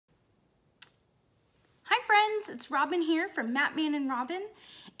friends, it's Robin here from Matman and Robin,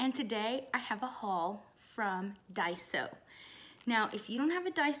 and today I have a haul from DAISO. Now, if you don't have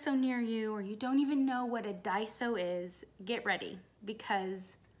a DAISO near you or you don't even know what a DAISO is, get ready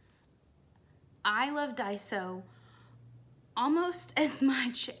because I love DAISO almost as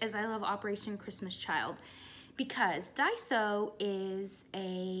much as I love Operation Christmas Child because DAISO is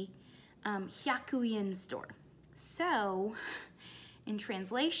a hyakuyen store. So, in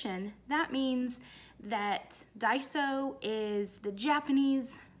translation, that means that DAISO is the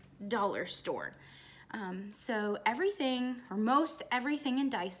Japanese dollar store. So everything, or most everything in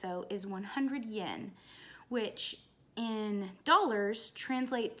DAISO is 100 yen, which in dollars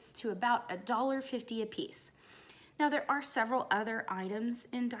translates to about $1.50 a piece. Now there are several other items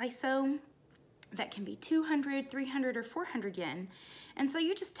in DAISO that can be 200, 300, or 400 yen. And so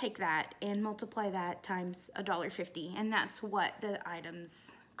you just take that and multiply that times $1.50, and that's what the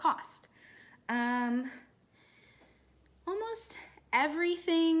items cost. Almost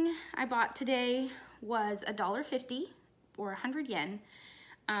everything I bought today was $1.50 or 100 yen,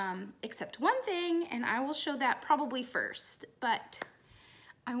 except one thing, and I will show that probably first. But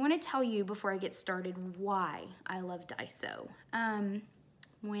I want to tell you before I get started why I love DAISO.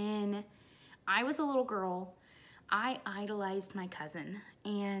 When I was a little girl, I idolized my cousin,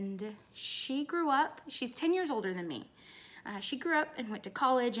 and she grew up, she's 10 years older than me. She grew up and went to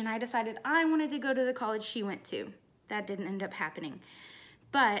college, and I decided I wanted to go to the college she went to. That didn't end up happening.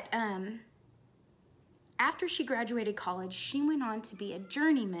 But after she graduated college, she went on to be a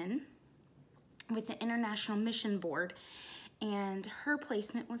journeyman with the International Mission Board, and her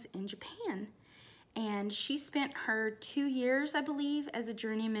placement was in Japan. And she spent her 2 years, I believe, as a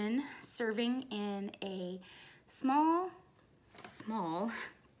journeyman serving in a small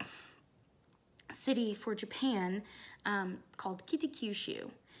city for Japan called Kitakyushu.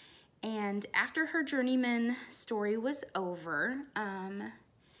 And after her journeyman story was over,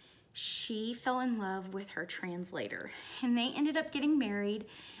 she fell in love with her translator, and they ended up getting married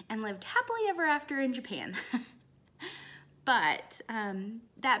and lived happily ever after in Japan. But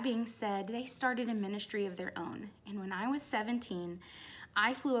that being said, they started a ministry of their own. And when I was 17,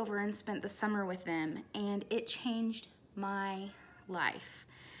 I flew over and spent the summer with them, and it changed my life.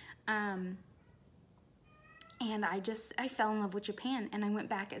 And I fell in love with Japan, and I went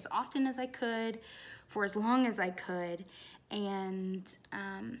back as often as I could for as long as I could. And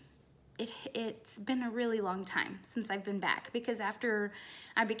it's been a really long time since I've been back, because after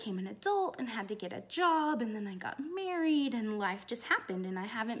I became an adult and had to get a job, and then I got married, and life just happened, and I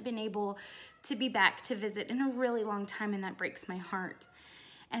haven't been able to be back to visit in a really long time, and that breaks my heart.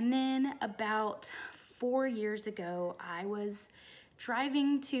 And then about 4 years ago, I was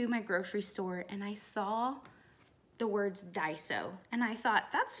driving to my grocery store, and I saw the words DAISO, and I thought,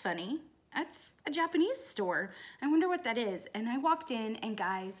 that's funny. That's a Japanese store. I wonder what that is. And I walked in, and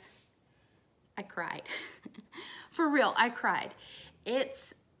guys, I cried. For real, I cried.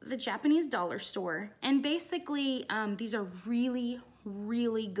 It's the Japanese dollar store, and basically these are really,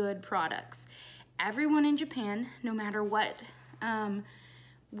 really good products. Everyone in Japan, no matter what,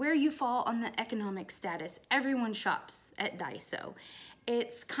 where you fall on the economic status, everyone shops at DAISO.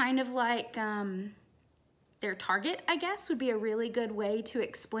 It's kind of like their Target, I guess, would be a really good way to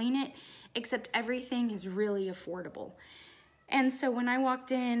explain it, except everything is really affordable. And so when I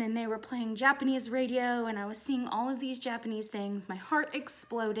walked in and they were playing Japanese radio and I was seeing all of these Japanese things, my heart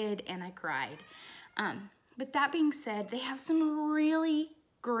exploded and I cried. But that being said, they have some really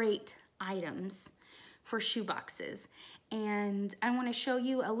great items for shoeboxes. And I want to show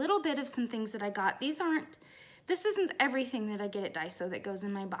you a little bit of some things that I got. This isn't everything that I get at DAISO that goes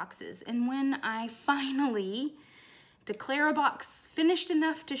in my boxes. And when I finally declare a box finished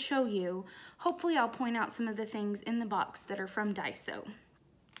enough to show you, hopefully I'll point out some of the things in the box that are from DAISO.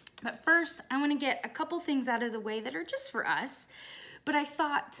 But first, I want to get a couple things out of the way that are just for us, but I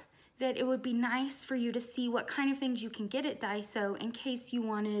thought that it would be nice for you to see what kind of things you can get at DAISO in case you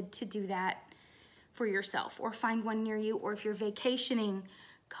wanted to do that for yourself or find one near you, or if you're vacationing,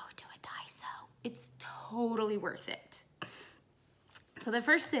 go to a DAISO. It's totally worth it. So the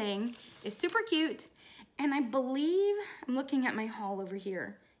first thing is super cute, and I believe, I'm looking at my haul over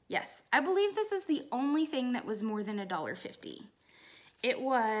here. Yes, I believe this is the only thing that was more than $1.50. It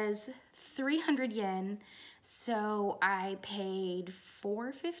was 300 yen, so I paid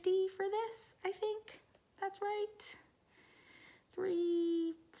 $4.50 for this, I think. That's right.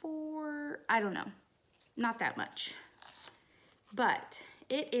 3, 4, I don't know. Not that much. But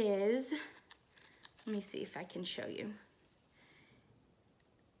it is, let me see if I can show you.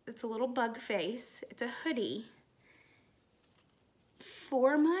 It's a little bug face. It's a hoodie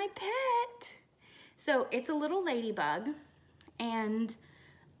for my pet. So it's a little ladybug, and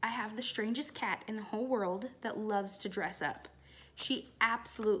I have the strangest cat in the whole world that loves to dress up. She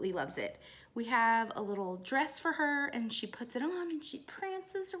absolutely loves it. We have a little dress for her, and she puts it on and she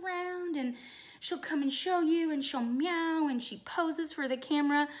prances around, and she'll come and show you, and she'll meow, and she poses for the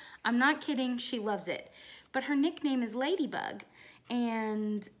camera. I'm not kidding, she loves it. But her nickname is Ladybug.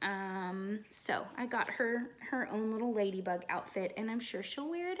 And so I got her own little ladybug outfit, and I'm sure she'll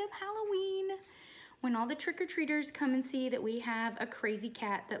wear it at Halloween when all the trick-or-treaters come and see that we have a crazy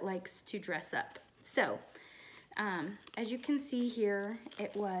cat that likes to dress up. So as you can see here,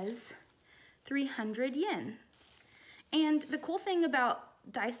 it was 300 yen. And the cool thing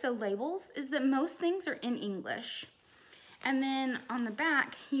about DAISO labels is that most things are in English. And then on the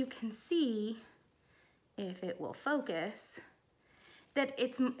back, you can see, if it will focus, that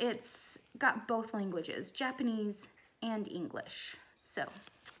it's got both languages, Japanese and English. So,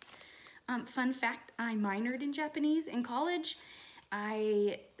 fun fact, I minored in Japanese in college.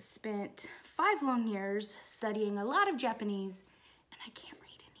 I spent 5 long years studying a lot of Japanese, and I can't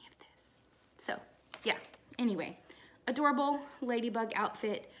read any of this. So, yeah, anyway, adorable ladybug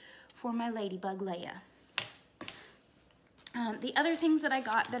outfit for my ladybug Leia. The other things that I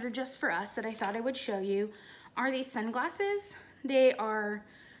got that are just for us that I thought I would show you are these sunglasses. They are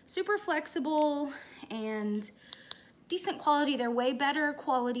super flexible and decent quality. They're way better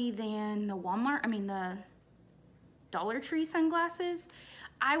quality than the the Dollar Tree sunglasses.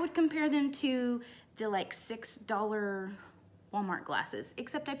 I would compare them to the like $6 Walmart glasses,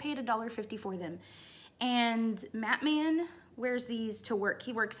 except I paid $1.50 for them. And Mattman wears these to work.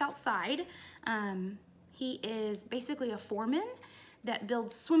 He works outside. He is basically a foreman that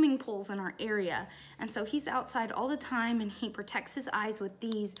builds swimming pools in our area. And so he's outside all the time, and he protects his eyes with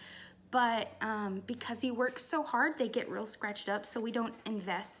these. But because he works so hard, they get real scratched up, so we don't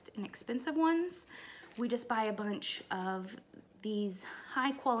invest in expensive ones. We just buy a bunch of these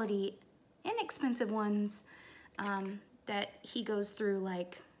high quality, inexpensive ones that he goes through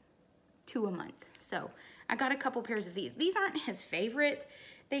like 2 a month. So I got a couple pairs of these. These aren't his favorite.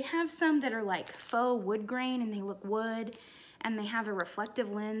 They have some that are like faux wood grain, and they look wood, and they have a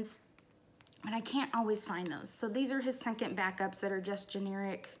reflective lens, but I can't always find those. So these are his second backups that are just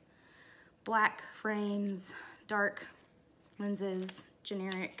generic black frames, dark lenses,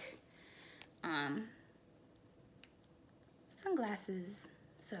 generic sunglasses.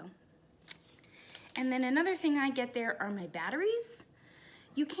 So, and then another thing I get there are my batteries.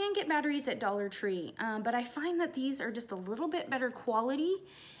 You can get batteries at Dollar Tree, but I find that these are just a little bit better quality,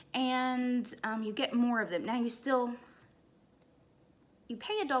 and you get more of them. Now you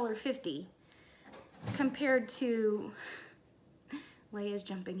pay $1.50 compared to, Leia's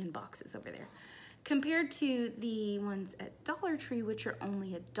jumping in boxes over there, compared to the ones at Dollar Tree, which are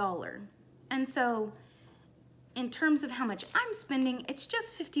only $1. And so in terms of how much I'm spending, it's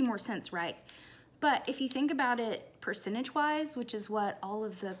just 50 more cents, right? But if you think about it percentage-wise, which is what all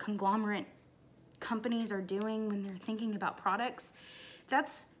of the conglomerate companies are doing when they're thinking about products,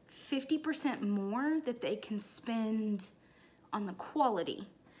 that's 50% more that they can spend on the quality.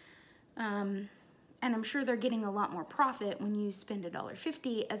 And I'm sure they're getting a lot more profit when you spend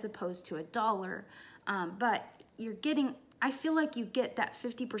 $1.50 as opposed to $1. But you're getting, I feel like you get that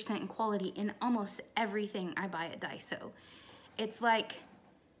 50% in quality in almost everything I buy at DAISO. It's like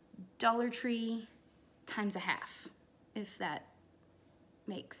Dollar Tree times a half, if that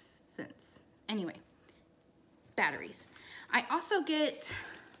makes sense. Anyway, batteries. I also get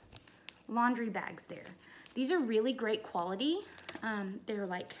laundry bags there. These are really great quality. They're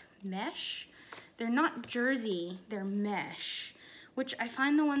like mesh. They're not jersey, they're mesh, which I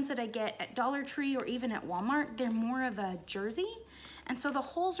find the ones that I get at Dollar Tree or even at Walmart, they're more of a jersey. And so the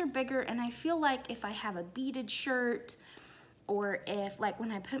holes are bigger, and I feel like if I have a beaded shirt, or if like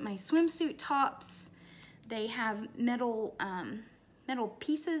when I put my swimsuit tops, they have metal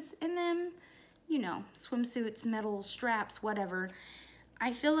pieces in them, you know, swimsuits, metal straps, whatever.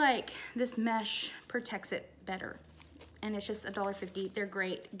 I feel like this mesh protects it better, and it's just $1.50. They're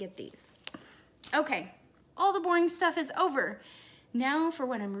great, get these. Okay, all the boring stuff is over. Now for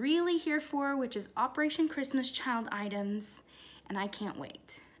what I'm really here for, which is Operation Christmas Child items, and I can't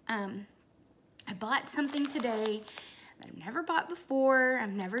wait. I bought something today that I've never bought before.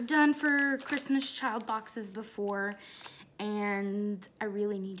 I've never done for Christmas Child boxes before, and I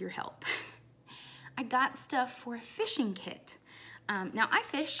really need your help. I got stuff for a fishing kit. Now I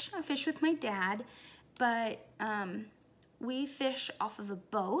fish with my dad, but we fish off of a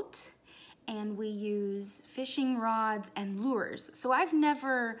boat, and we use fishing rods and lures. So I've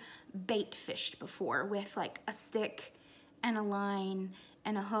never bait fished before with like a stick and a line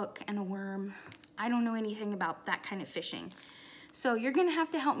and a hook and a worm. I don't know anything about that kind of fishing. So you're gonna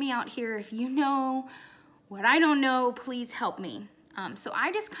have to help me out here. If you know what I don't know, please help me. So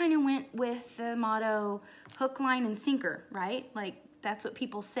I just kind of went with the motto, hook, line, and sinker, right? Like, that's what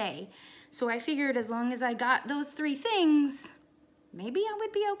people say. So I figured as long as I got those 3 things, maybe I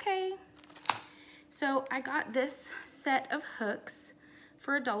would be okay. So I got this set of hooks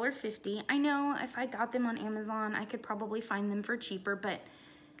for $1.50. I know if I got them on Amazon, I could probably find them for cheaper, but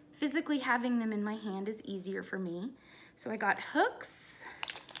physically having them in my hand is easier for me. So I got hooks,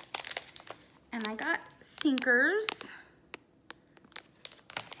 and I got sinkers,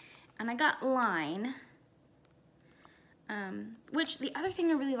 and I got line. Which the other thing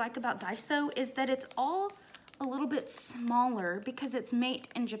I really like about DAISO is that it's all a little bit smaller because it's made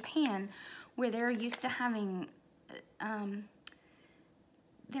in Japan, where they're used to having,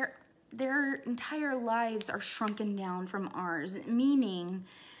 their entire lives are shrunken down from ours, meaning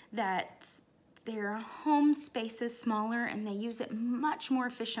that their home space is smaller and they use it much more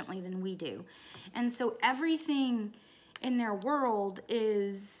efficiently than we do. And so everything in their world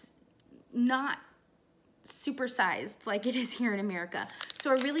is not supersized like it is here in America.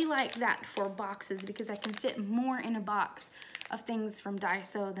 So I really like that for boxes because I can fit more in a box of things from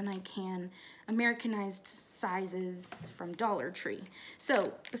DAISO than I can Americanized sizes from Dollar Tree.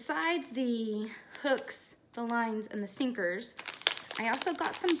 So besides the hooks, the lines, and the sinkers, I also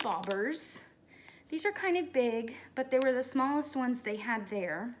got some bobbers. These are kind of big, but they were the smallest ones they had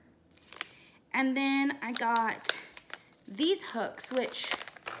there. And then I got these hooks, which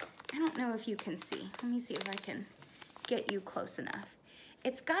I don't know if you can see. Let me see if I can get you close enough.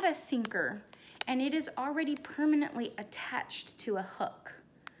 It's got a sinker, and it is already permanently attached to a hook.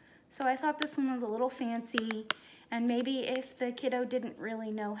 So I thought this one was a little fancy, and maybe if the kiddo didn't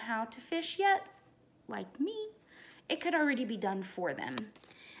really know how to fish yet, like me, it could already be done for them.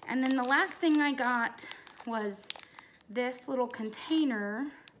 And then the last thing I got was this little container,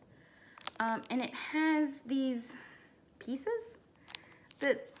 and it has these pieces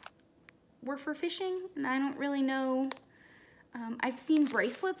that were for fishing, and I don't really know. I've seen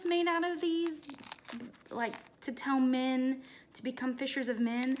bracelets made out of these, like to tell men to become fishers of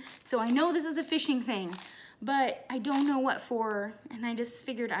men. So I know this is a fishing thing, but I don't know what for, and I just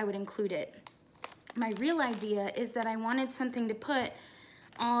figured I would include it. My real idea is that I wanted something to put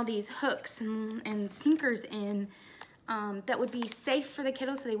all these hooks and sinkers in that would be safe for the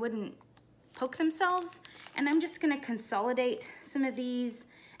kiddos so they wouldn't poke themselves. And I'm just gonna consolidate some of these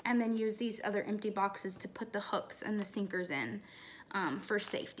and then use these other empty boxes to put the hooks and the sinkers in for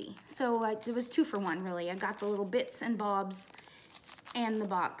safety. So it was 2 for 1 really. I got the little bits and bobs and the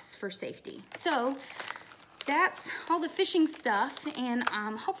box for safety. So that's all the fishing stuff, and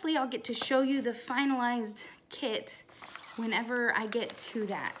hopefully I'll get to show you the finalized kit whenever I get to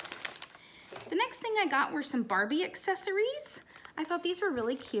that. The next thing I got were some Barbie accessories. I thought these were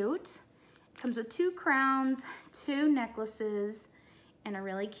really cute. It comes with 2 crowns, 2 necklaces, and a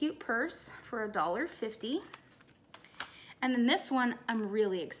really cute purse for $1.50. And then this one I'm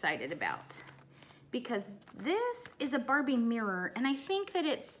really excited about because this is a Barbie mirror, and I think that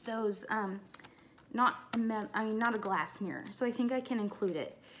it's those, not a glass mirror, so I think I can include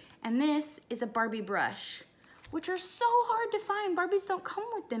it. And this is a Barbie brush, which are so hard to find. Barbies don't come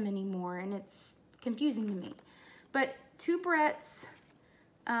with them anymore, and it's confusing to me. But 2 barrettes,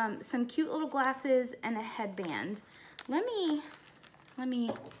 some cute little glasses, and a headband. Let me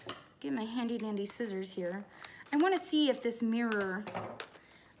get my handy dandy scissors here. I want to see if this mirror,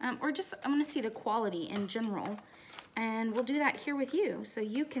 or just I want to see the quality in general, and we'll do that here with you so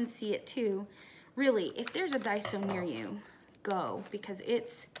you can see it too. Really, if there's a DAISO near you, go, because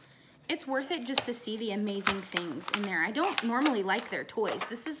it's worth it just to see the amazing things in there. I don't normally like their toys.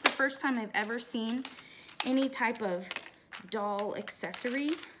 This is the first time I've ever seen any type of doll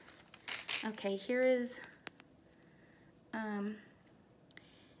accessory. Okay, here is,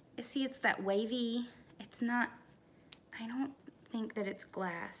 see, it's that wavy, it's not, I don't think that it's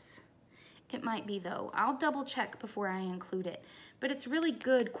glass. It might be though. I'll double check before I include it, but it's really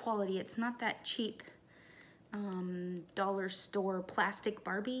good quality. It's not that cheap dollar store plastic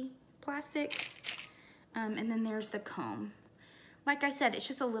Barbie plastic. And then there's the comb. Like I said, it's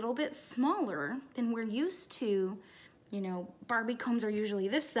just a little bit smaller than we're used to. You know, Barbie combs are usually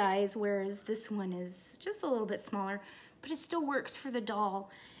this size, whereas this one is just a little bit smaller, but it still works for the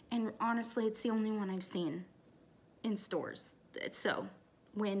doll. And honestly, it's the only one I've seen in stores. So,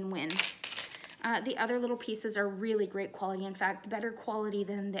 win-win. The other little pieces are really great quality. In fact, better quality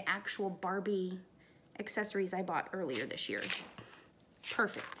than the actual Barbie accessories I bought earlier this year.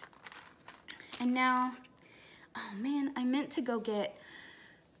 Perfect. And now, oh man, I meant to go get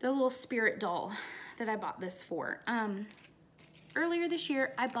the little spirit doll that I bought this for. Earlier this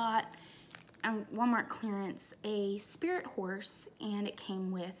year, I bought on Walmart clearance a spirit horse, and it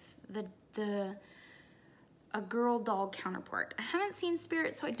came with a girl doll counterpart. I haven't seen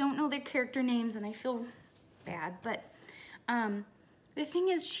Spirit, so I don't know their character names, and I feel bad, but the thing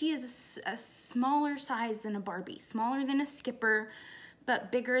is, she is a smaller size than a Barbie, smaller than a Skipper,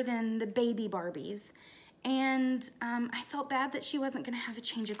 but bigger than the baby Barbies. And I felt bad that she wasn't gonna have a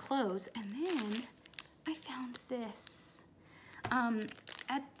change of clothes. And then I found this.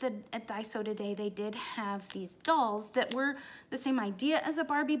 At DAISO today, they did have these dolls that were the same idea as a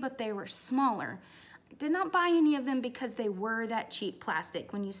Barbie, but they were smaller. I did not buy any of them because they were that cheap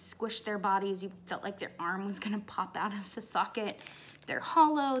plastic. When you squished their bodies, you felt like their arm was gonna pop out of the socket. They're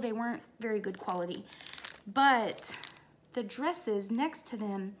hollow, they weren't very good quality. But the dresses next to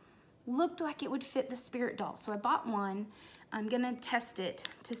them looked like it would fit the spirit doll. So I bought one. I'm gonna test it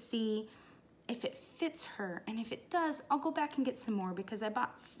to see if it fits her. And if it does, I'll go back and get some more because I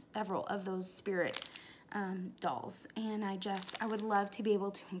bought several of those spirit dolls. And I would love to be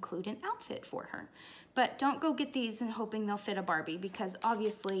able to include an outfit for her. But don't go get these and hoping they'll fit a Barbie because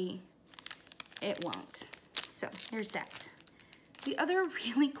obviously it won't. So here's that. The other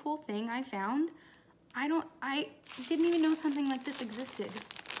really cool thing I found, I didn't even know something like this existed.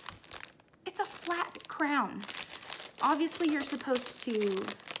 It's a flat crown. Obviously you're supposed to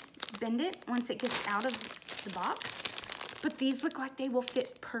bend it once it gets out of the box, but these look like they will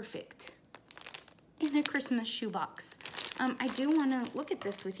fit perfect in a Christmas shoebox. I do want to look at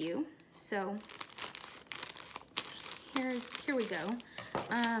this with you. So here we go.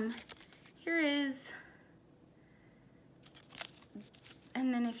 Here is,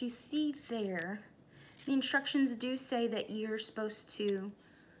 and then if you see there, the instructions do say that you're supposed to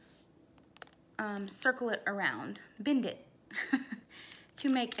circle it around, bend it to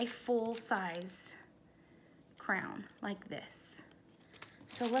make a full-sized crown like this.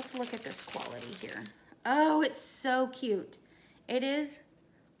 So let's look at this quality here. Oh, it's so cute. It is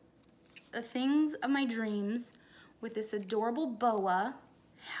the things of my dreams with this adorable boa.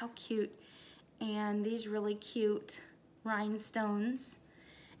 How cute. And these really cute rhinestones.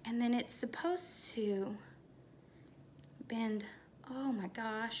 And then it's supposed to bend, oh my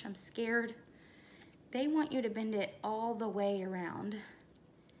gosh, I'm scared. They want you to bend it all the way around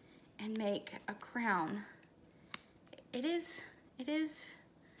and make a crown. It is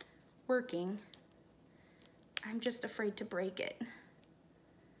working. I'm just afraid to break it.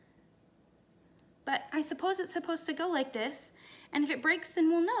 But I suppose it's supposed to go like this, and if it breaks,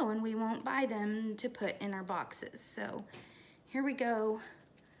 then we'll know, and we won't buy them to put in our boxes. So here we go.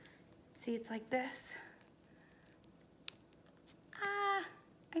 See, it's like this. Ah,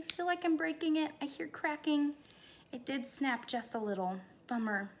 I feel like I'm breaking it. I hear cracking. It did snap just a little.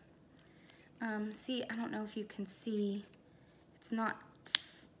 Bummer. See, I don't know if you can see. It's not,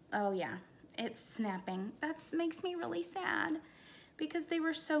 oh yeah, it's snapping. That makes me really sad because they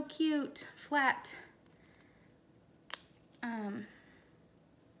were so cute, flat.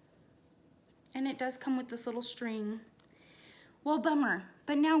 And it does come with this little string. Well, bummer,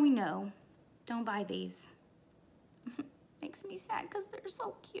 but now we know. Don't buy these. Makes me sad because they're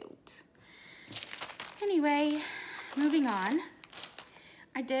so cute. Anyway, moving on.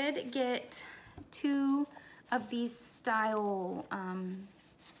 I did get 2 of these style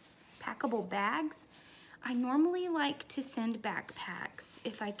packable bags. I normally like to send backpacks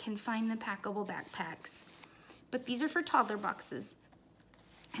if I can find the packable backpacks, but these are for toddler boxes.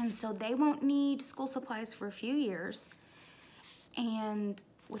 And so they won't need school supplies for a few years, and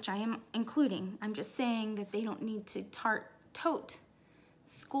which I am including. I'm just saying that they don't need to tote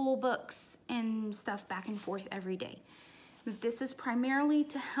school books and stuff back and forth every day. This is primarily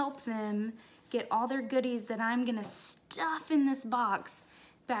to help them get all their goodies that I'm gonna stuff in this box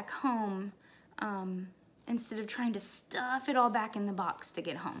back home instead of trying to stuff it all back in the box to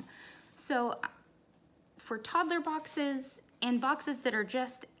get home. So for toddler boxes and boxes that are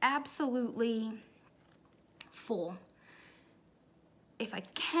just absolutely full, if I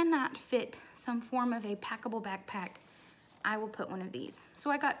cannot fit some form of a packable backpack, I will put one of these. So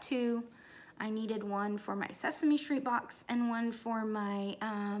I got 2. I needed one for my Sesame Street box and one for my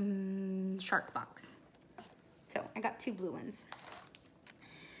shark box. So I got 2 blue ones.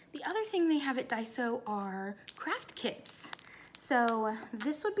 The other thing they have at DAISO are craft kits. So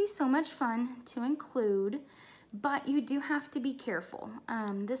this would be so much fun to include, but you do have to be careful.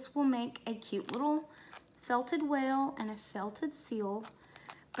 This will make a cute little felted whale and a felted seal,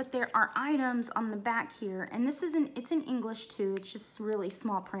 but there are items on the back here, and this isn't, it's in English too, it's just really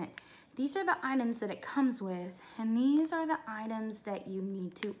small print. these are the items that it comes with, and these are the items that you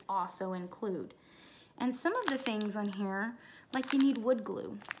need to also include. And some of the things on here, like you need wood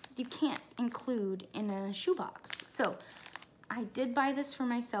glue, you can't include in a shoebox. So I did buy this for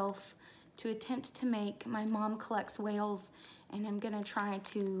myself to attempt to make. My mom collects whales, and I'm gonna try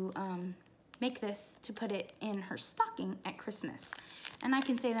to make this to put it in her stocking at Christmas. And I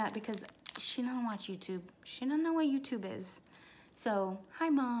can say that because she don't watch YouTube. She don't know what YouTube is. So, hi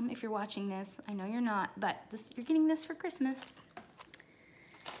Mom, if you're watching this. I know you're not, but you're getting this for Christmas.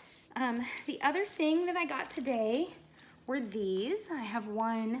 The other thing that I got today were these. I have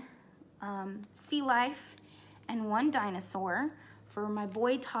one sea life and one dinosaur for my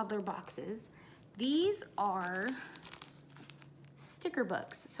boy toddler boxes. These are sticker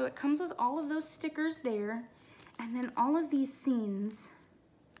books. So it comes with all of those stickers there, and then all of these scenes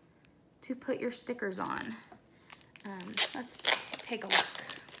to put your stickers on. Let's take a look.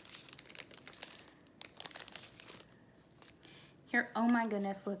 Here, oh my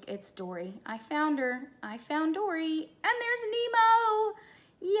goodness, look, it's Dory. I found her. I found Dory, and there's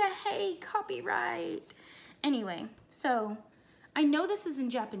Nemo. Yay, copyright. Anyway, so I know this is in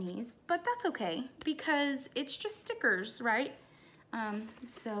Japanese, but that's okay because it's just stickers, right?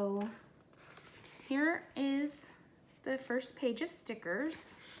 So here is the first page of stickers.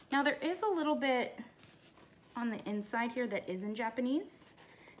 Now there is a little bit on the inside here that is in Japanese,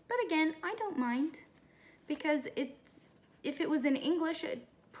 but again, I don't mind because if it was in English, it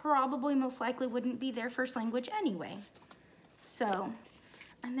probably most likely wouldn't be their first language anyway. So,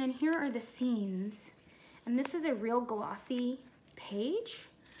 and then here are the scenes, and this is a real glossy page.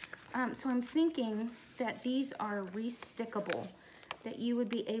 So I'm thinking that these are re-stickable, that you would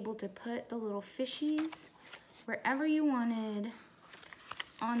be able to put the little fishies wherever you wanted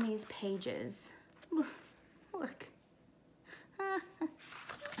on these pages. Look.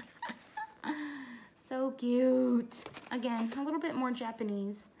 So cute. Again, a little bit more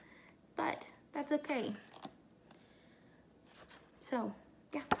Japanese, but that's okay. So,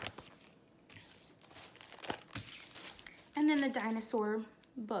 yeah. And then the dinosaur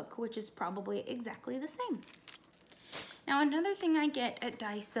book, which is probably exactly the same. Now, another thing I get at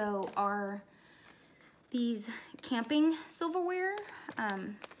DAISO are these camping silverware.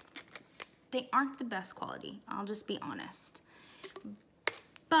 They aren't the best quality, I'll just be honest.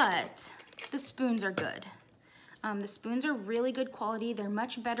 But the spoons are good. The spoons are really good quality. They're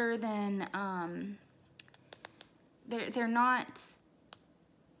much better than, they're not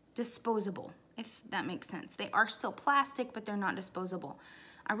disposable, if that makes sense. They are still plastic, but they're not disposable.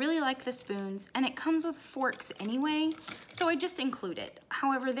 I really like the spoons, and it comes with forks anyway, so I just include it.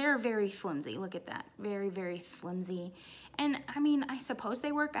 However, they're very flimsy. Look at that, very, very flimsy. And I mean, I suppose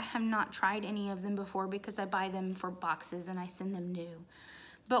they work. I have not tried any of them before because I buy them for boxes and I send them new.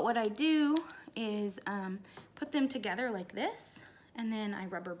 But what I do is put them together like this, and then I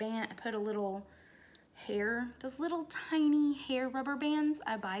rubber band, I put a little hair, those little tiny hair rubber bands,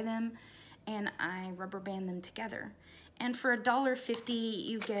 I buy them and I rubber band them together. And for $1.50,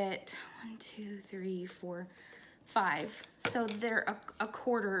 you get 1, 2, 3, 4, 5. So they're a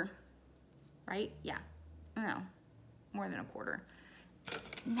quarter, right? Yeah, no, more than a quarter.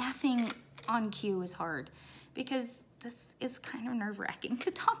 Nothing on cue is hard because this is kind of nerve-wracking to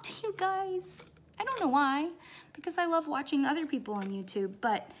talk to you guys. I don't know why, because I love watching other people on YouTube,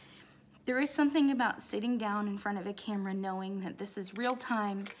 but there is something about sitting down in front of a camera knowing that this is real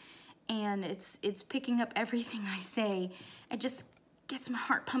time and it's picking up everything I say. It just gets my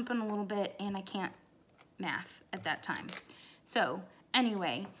heart pumping a little bit, and I can't math at that time. So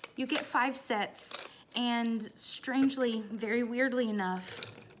anyway, you get 5 sets, and strangely, very weirdly enough,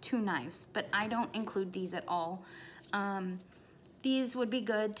 2 knives, but I don't include these at all. These would be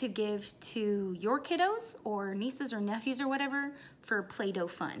good to give to your kiddos or nieces or nephews or whatever for Play-Doh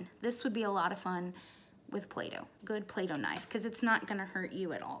fun. This would be a lot of fun with Play-Doh, good Play-Doh knife, because it's not gonna hurt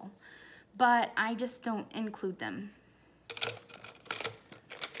you at all. But I just don't include them.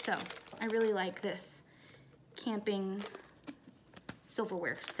 So I really like this camping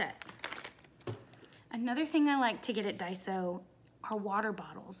silverware set. Another thing I like to get at DAISO are water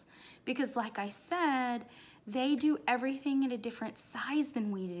bottles, because like I said, they do everything at a different size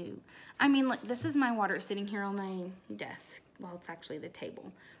than we do. I mean, look, this is my water sitting here on my desk. Well, it's actually the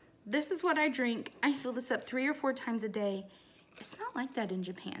table. This is what I drink. I fill this up 3 or 4 times a day. It's not like that in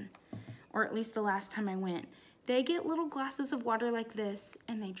Japan, or at least the last time I went. They get little glasses of water like this,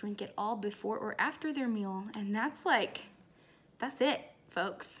 and they drink it all before or after their meal, and that's it,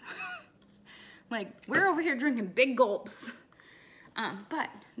 folks. Like, we're over here drinking big gulps. But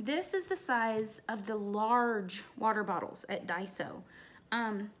this is the size of the large water bottles at DAISO.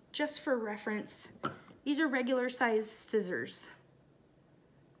 just for reference, these are regular size scissors,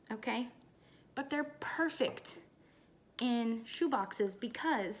 okay? But they're perfect in shoeboxes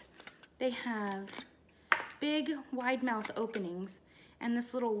because they have big wide mouth openings and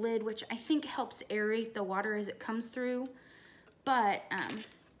this little lid, which I think helps aerate the water as it comes through. But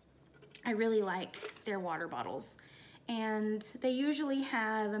I really like their water bottles. And they usually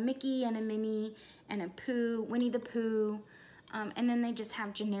have a Mickey and a Minnie and a Pooh, Winnie the Pooh. And then they just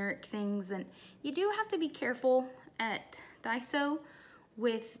have generic things. And you do have to be careful at DAISO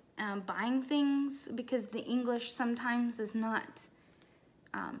with buying things because the English sometimes is not,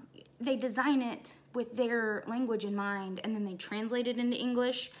 they design it with their language in mind and then they translate it into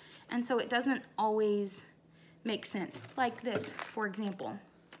English. And so it doesn't always make sense. Like this, for example.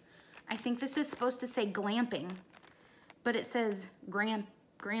 I think this is supposed to say glamping, but it says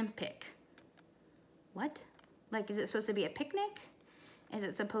grampic. What? Like, is it supposed to be a picnic? Is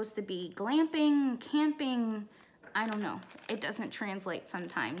it supposed to be glamping, camping? I don't know. It doesn't translate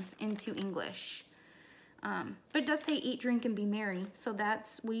sometimes into English. But it does say eat, drink, and be merry. So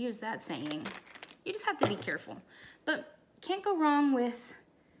we use that saying. You just have to be careful. But can't go wrong with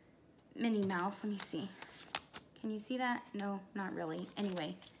Minnie Mouse. Let me see. Can you see that? No, not really.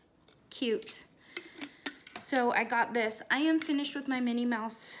 Anyway, cute. So I got this. I am finished with my Minnie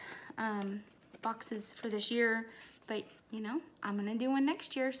Mouse boxes for this year. But, you know, I'm going to do one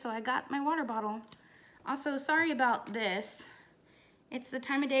next year. So I got my water bottle. Also, sorry about this. It's the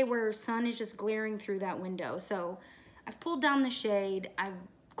time of day where sun is just glaring through that window. So I've pulled down the shade, I've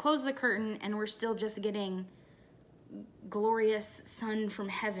closed the curtain, and we're still just getting glorious sun from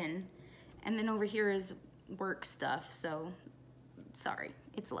heaven. And then over here is work stuff, so sorry,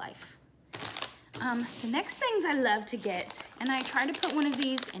 it's life. The next things I love to get, and I try to put one of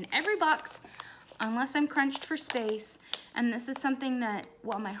these in every box unless I'm crunched for space. And this is something that,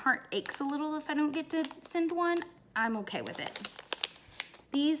 while my heart aches a little if I don't get to send one, I'm okay with it.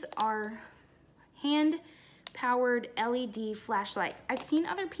 These are hand-powered LED flashlights. I've seen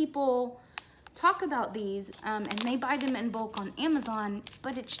other people talk about these and they buy them in bulk on Amazon,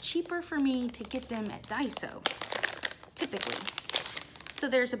 but it's cheaper for me to get them at DAISO, typically. So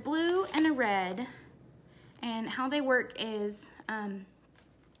there's a blue and a red, and how they work is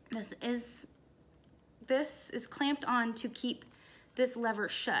this is clamped on to keep this lever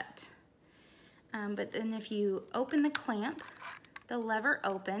shut. But then if you open the clamp, the lever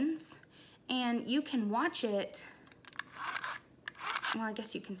opens and you can watch it. Well, I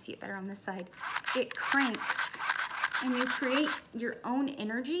guess you can see it better on this side. It cranks and you create your own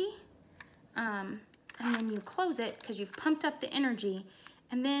energy. And then you close it because you've pumped up the energy,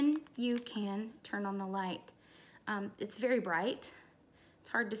 and then you can turn on the light. It's very bright. It's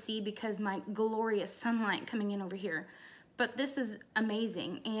hard to see because my glorious sunlight coming in over here. But this is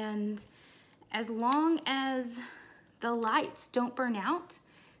amazing. And as long as the lights don't burn out,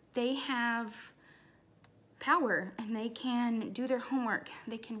 they have power and they can do their homework.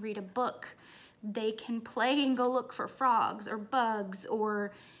 They can read a book. They can play and go look for frogs or bugs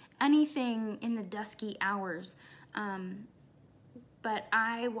or anything in the dusky hours. But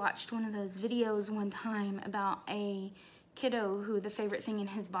I watched one of those videos one time about a kiddo who the favorite thing in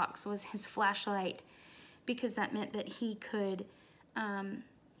his box was his flashlight, because that meant that he could,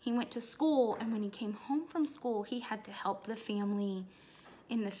 he went to school, and when he came home from school, he had to help the family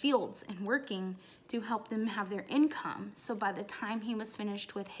in the fields and working to help them have their income. So by the time he was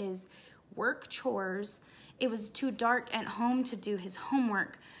finished with his work chores, it was too dark at home to do his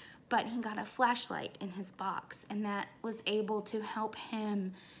homework, but he got a flashlight in his box, and that was able to help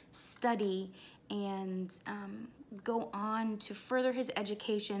him study and go on to further his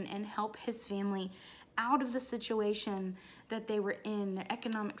education and help his family out of the situation that they were in, their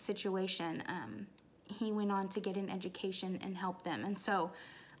economic situation. He went on to get an education and help them. And so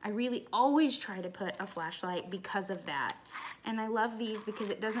I really always try to put a flashlight because of that. And I love these because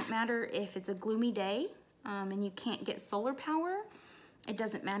it doesn't matter if it's a gloomy day and you can't get solar power. It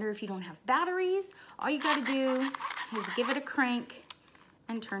doesn't matter if you don't have batteries. All you gotta do is give it a crank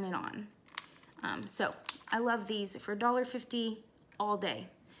and turn it on. So I love these for $1.50 all day.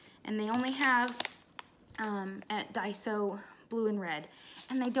 And they only have at DAISO blue and red,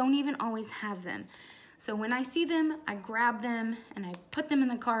 and they don't even always have them. So when I see them, I grab them and I put them in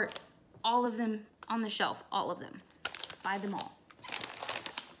the cart, all of them on the shelf, all of them. Buy them all.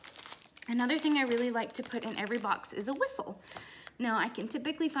 Another thing I really like to put in every box is a whistle. Now, I can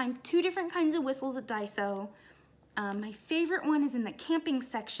typically find 2 different kinds of whistles at DAISO. My favorite one is in the camping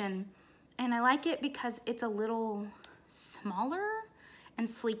section, and I like it because it's a little smaller and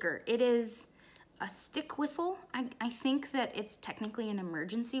sleeker. It is a stick whistle. I think that it's technically an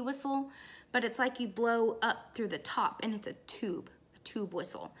emergency whistle, but it's like you blow up through the top, and it's a tube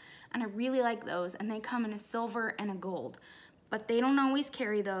whistle. And I really like those, and they come in a silver and a gold, but they don't always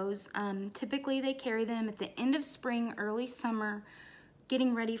carry those. Typically they carry them at the end of spring, early summer,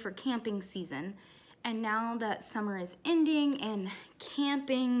 getting ready for camping season. And now that summer is ending and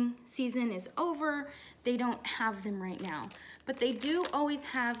camping season is over, they don't have them right now. But they do always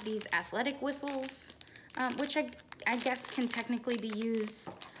have these athletic whistles, which I guess can technically be used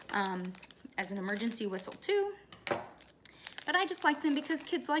as an emergency whistle too. But I just like them because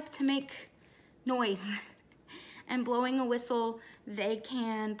kids like to make noise. And blowing a whistle, they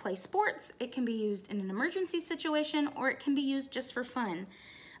can play sports. It can be used in an emergency situation, or it can be used just for fun.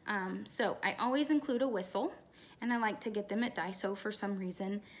 So I always include a whistle, and I like to get them at DAISO for some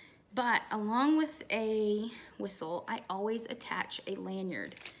reason. But along with a whistle, I always attach a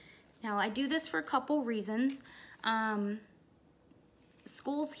lanyard. Now I do this for a couple reasons.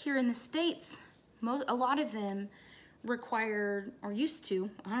 Schools here in the States, a lot of them require, or used to,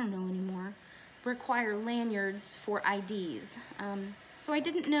 I don't know anymore, require lanyards for IDs. So I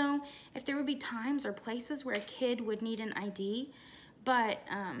didn't know if there would be times or places where a kid would need an ID, but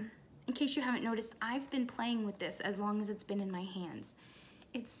in case you haven't noticed, I've been playing with this as long as it's been in my hands.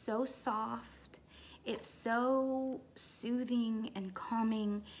 It's so soft, it's so soothing and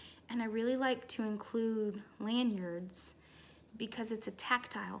calming, and I really like to include lanyards because it's a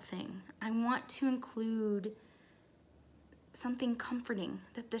tactile thing. I want to include something comforting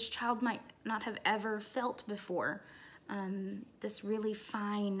that this child might not have ever felt before. This really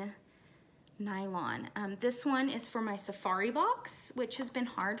fine nylon. This one is for my safari box, which has been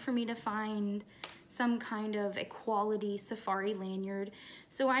hard for me to find some kind of a quality safari lanyard.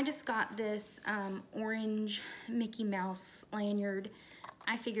 So I just got this orange Mickey Mouse lanyard.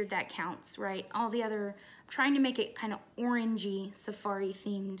 I figured that counts, right? All the other, I'm trying to make it kind of orangey, safari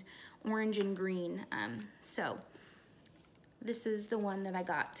themed, orange and green. So this is the one that I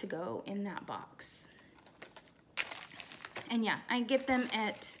got to go in that box. And yeah, I get them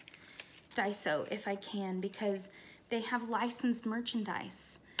at DAISO if I can, because they have licensed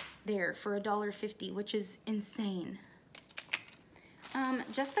merchandise there for $1.50, which is insane.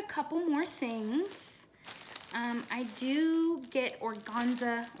 Just a couple more things. I do get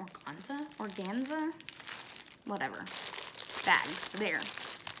organza, whatever, bags there.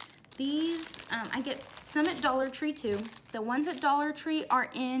 These, I get some at Dollar Tree too. The ones at Dollar Tree are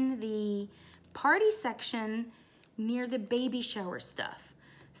in the party section near the baby shower stuff.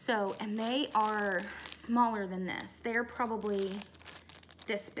 So, and they are smaller than this. They're probably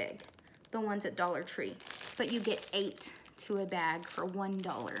this big, the ones at Dollar Tree. But you get 8 to a bag for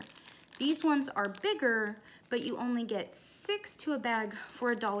 $1. These ones are bigger, but you only get 6 to a bag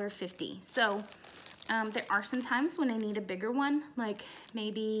for $1.50. So there are some times when I need a bigger one, like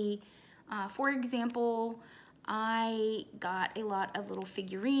maybe, for example, I got a lot of little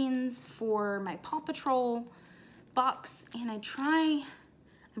figurines for my Paw Patrol box, and I'm trying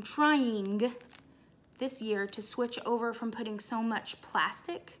this year to switch over from putting so much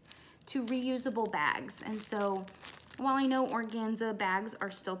plastic to reusable bags. And so while I know organza bags are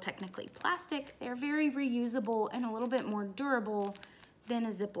still technically plastic, they're very reusable and a little bit more durable than a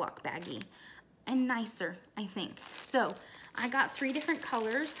Ziploc baggie, and nicer, I think. So I got 3 different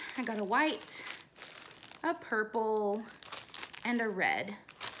colors. I got a white, a purple, and a red.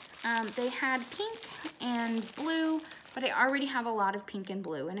 They had pink and blue, but I already have a lot of pink and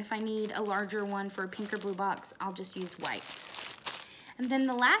blue, and if I need a larger one for a pink or blue box, I'll just use white. And then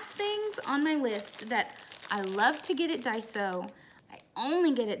the last things on my list that I love to get at DAISO, I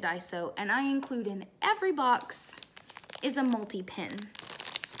only get at DAISO, and I include in every box, is a multi-pin.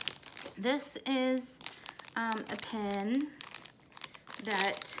 This is a pen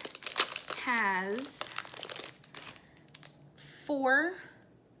that has 4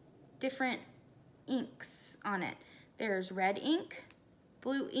 different inks on it. There's red ink,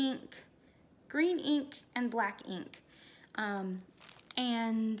 blue ink, green ink, and black ink.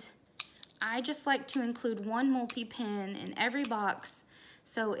 And I just like to include one multi-pin in every box,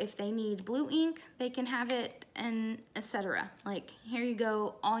 so if they need blue ink, they can have it, and etc. Like, here you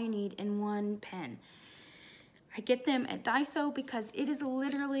go, all you need in one pen. I get them at DAISO because it is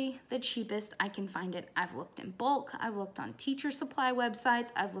literally the cheapest I can find it. I've looked in bulk, I've looked on teacher supply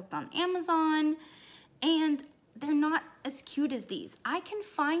websites, I've looked on Amazon, and they're not as cute as these. I can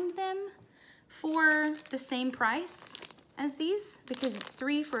find them for the same price as these because it's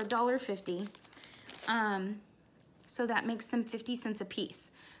 3 for $1.50. So that makes them 50 cents a piece.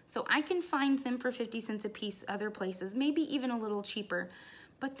 So I can find them for 50 cents a piece other places, maybe even a little cheaper,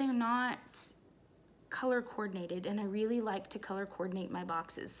 but they're not color coordinated, and I really like to color coordinate my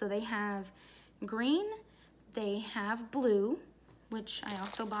boxes. So they have green, they have blue, which I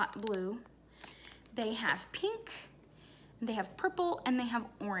also bought blue. They have pink, they have purple, and they have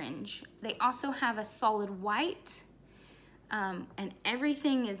orange. They also have a solid white, and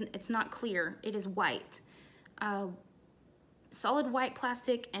everything is, it's not clear, it is white. Solid white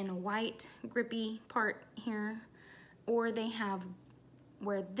plastic and a white grippy part here. Or they have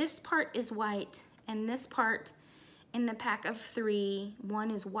where this part is white and this part in the pack of 3,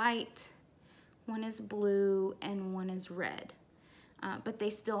 one is white, one is blue, and one is red. But they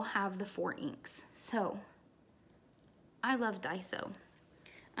still have the 4 inks. So I love DAISO.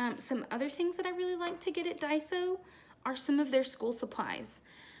 Some other things that I really like to get at DAISO are some of their school supplies.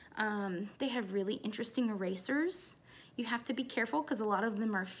 They have really interesting erasers. You have to be careful because a lot of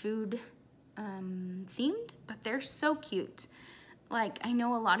them are food themed, but they're so cute. Like, I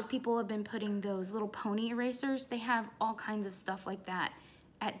know a lot of people have been putting those little pony erasers. They have all kinds of stuff like that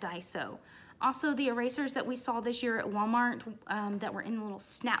at DAISO. Also, the erasers that we saw this year at Walmart that were in little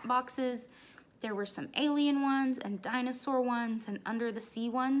snap boxes, there were some alien ones and dinosaur ones and under the sea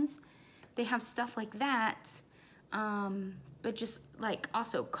ones. They have stuff like that, but just like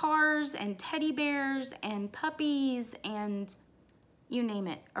also cars and teddy bears and puppies and you name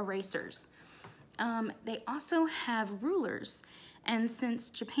it, erasers. They also have rulers. And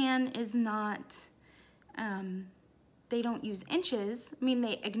since Japan is not, they don't use inches, I mean,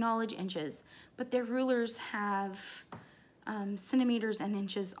 they acknowledge inches, but their rulers have centimeters and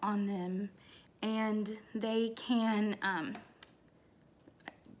inches on them, and they can,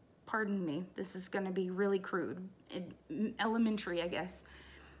 pardon me, this is gonna be really crude, elementary, I guess,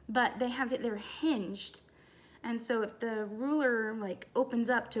 but they have it, they're hinged. And so if the ruler like opens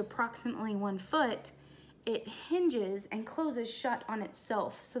up to approximately 1 foot, it hinges and closes shut on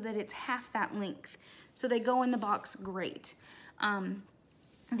itself so that it's half that length. So they go in the box great.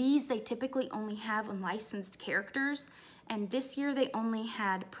 These they typically only have unlicensed characters, and this year they only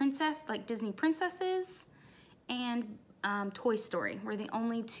had princess, like Disney princesses, and Toy Story were the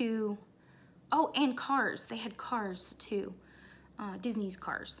only 2. Oh, and Cars. They had Cars too, Disney's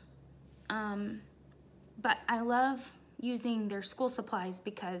Cars. But I love using their school supplies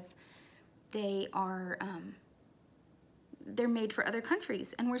because they are, they're made for other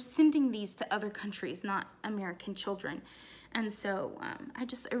countries, and we're sending these to other countries, not American children. And so I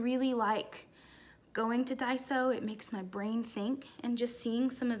really like going to DAISO. It makes my brain think, and just seeing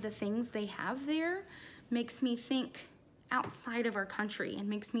some of the things they have there makes me think outside of our country and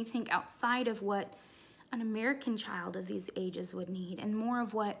makes me think outside of what an American child of these ages would need and more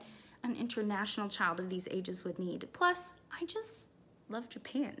of what an international child of these ages would need. Plus, I just love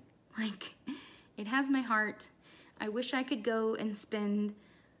Japan. Like, it has my heart. I wish I could go and spend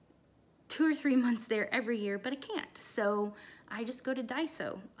 2 or 3 months there every year, but I can't. So I just go to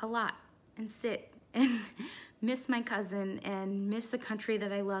DAISO a lot and sit and miss my cousin and miss the country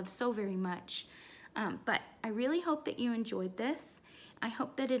that I love so very much. But I really hope that you enjoyed this. I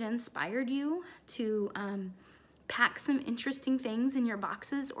hope that it inspired you to pack some interesting things in your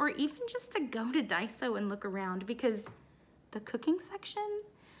boxes, or even just to go to DAISO and look around, because the cooking section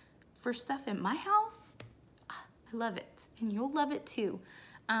for stuff in my house, I love it, and you'll love it too.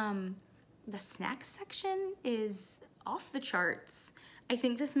 The snack section is off the charts. I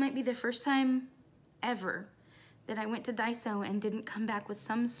think this might be the first time ever that I went to DAISO and didn't come back with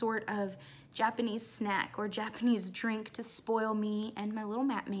some sort of Japanese snack or Japanese drink to spoil me and my little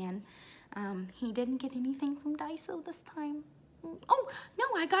Mat Man. He didn't get anything from DAISO this time. Oh, no,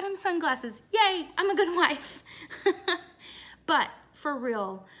 I got him sunglasses. Yay, I'm a good wife. But for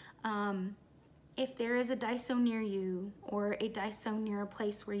real, if there is a DAISO near you or a DAISO near a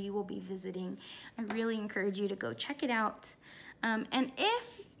place where you will be visiting, I really encourage you to go check it out. And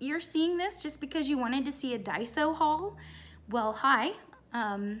if you're seeing this just because you wanted to see a DAISO haul, well, hi.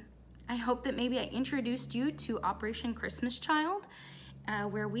 I hope that maybe I introduced you to Operation Christmas Child,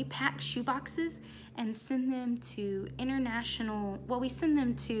 where we pack shoeboxes and send them to international, well, we send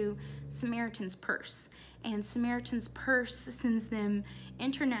them to Samaritan's Purse. And Samaritan's Purse sends them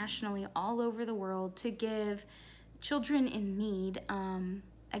internationally all over the world to give children in need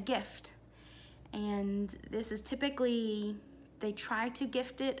a gift. And this is typically, they try to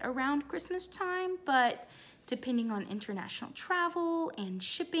gift it around Christmas time, but depending on international travel and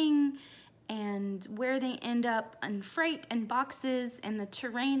shipping and where they end up on freight and boxes and the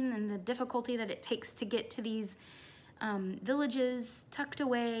terrain and the difficulty that it takes to get to these villages tucked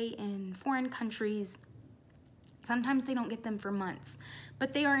away in foreign countries, sometimes they don't get them for months,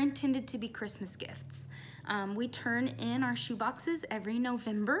 but they are intended to be Christmas gifts. We turn in our shoeboxes every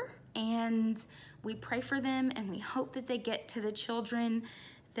November, and We pray for them and we hope that they get to the children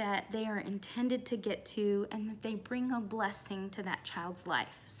that they are intended to get to and that they bring a blessing to that child's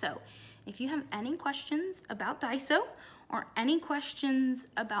life. So if you have any questions about DAISO or any questions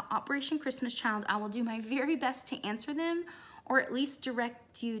about Operation Christmas Child, I will do my very best to answer them, or at least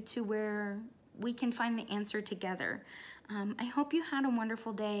direct you to where we can find the answer together. I hope you had a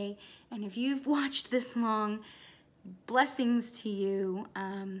wonderful day, and if you've watched this long, blessings to you.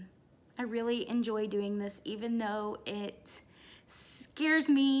 I really enjoy doing this, even though it scares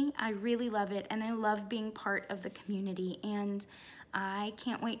me. I really love it, and I love being part of the community, and I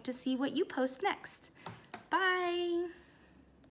can't wait to see what you post next. Bye.